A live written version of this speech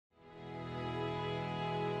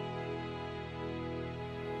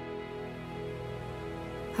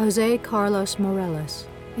José Carlos Morelos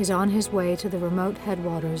is on his way to the remote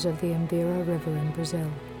headwaters of the Imbira River in Brazil.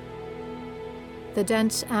 The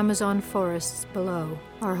dense Amazon forests below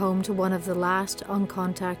are home to one of the last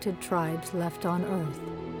uncontacted tribes left on Earth.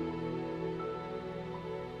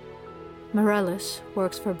 Morelos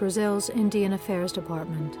works for Brazil's Indian Affairs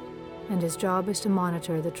Department, and his job is to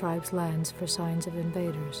monitor the tribe's lands for signs of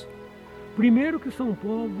invaders. Primeiro que são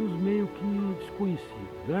povos meio que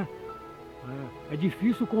desconhecidos, né? É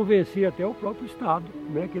difícil convencer até o próprio Estado,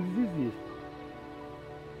 né, que eles existem.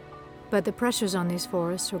 But the pressures on these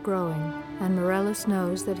forests are growing, and Morelos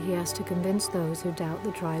knows that he has to convince those who doubt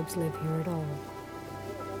the tribes live here at all.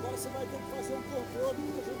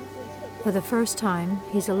 For the first time,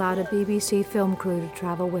 he's allowed a BBC film crew to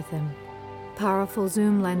travel with him. Powerful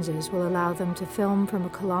zoom lenses will allow them to film from a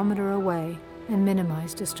kilometer away and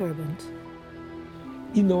minimize disturbance.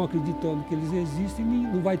 E não acreditando que eles existem,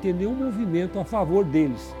 não vai ter nenhum movimento a favor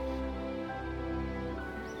deles.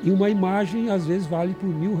 E uma imagem, às vezes, vale por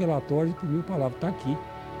 1000 relatórios, por 1000 palavras. Está aqui.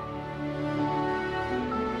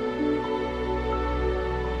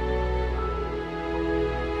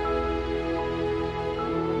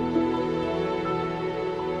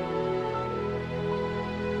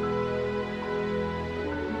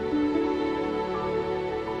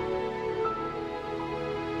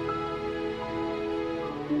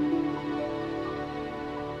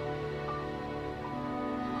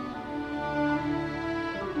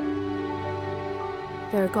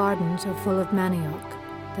 Their gardens are full of manioc,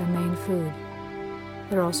 their main food.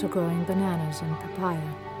 They're also growing bananas and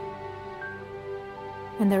papaya.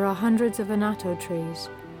 And there are hundreds of anato trees.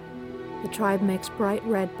 The tribe makes bright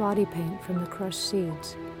red body paint from the crushed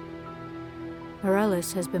seeds.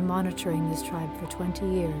 Morelos has been monitoring this tribe for 20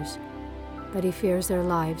 years, but he fears their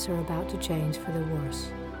lives are about to change for the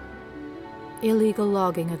worse. Illegal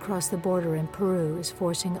logging across the border in Peru is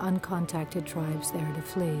forcing uncontacted tribes there to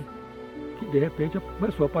flee. De repente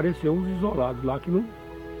começou a aparecer uns isolados lá que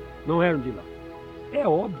não eram de lá. É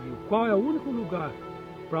óbvio, qual é o único lugar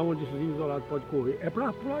para onde esses isolados podem correr? É para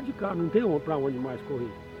o lado de cá, não tem para onde mais correr.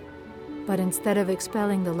 But instead of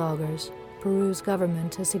expelling the loggers, Peru's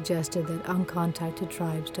government has suggested that uncontacted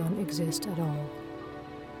tribes don't exist at all.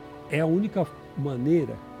 É a única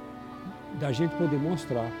maneira da gente poder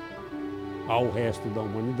mostrar ao resto da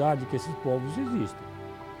humanidade que esses povos existem.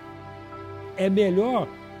 É melhor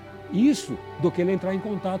isso do que ele entrar em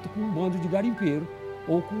contato com um bando de garimpeiro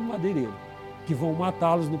ou com um madeireiro, que vão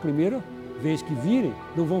matá-los na primeira vez que virem,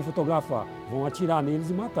 não vão fotografar, vão atirar neles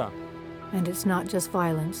e matar. And it's not just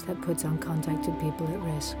violence that puts uncontacted people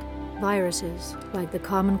at risk. Viruses, like the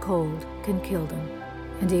common cold, can kill them,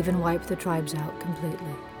 and even wipe the tribes out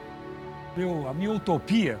completely. A minha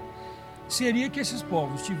utopia seria que esses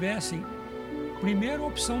povos tivessem, primeiro, a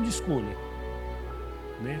opção de escolha,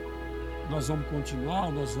 né? Nós vamos continuar,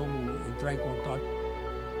 nós vamos entrar em contato.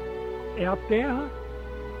 É a terra,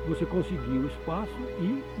 você conseguir o espaço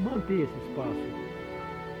e manter esse espaço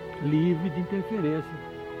livre de interferência,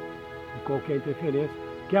 de qualquer interferência,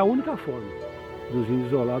 que é a única forma dos índios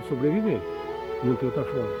isolados sobreviverem. Não tem outra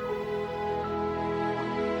forma.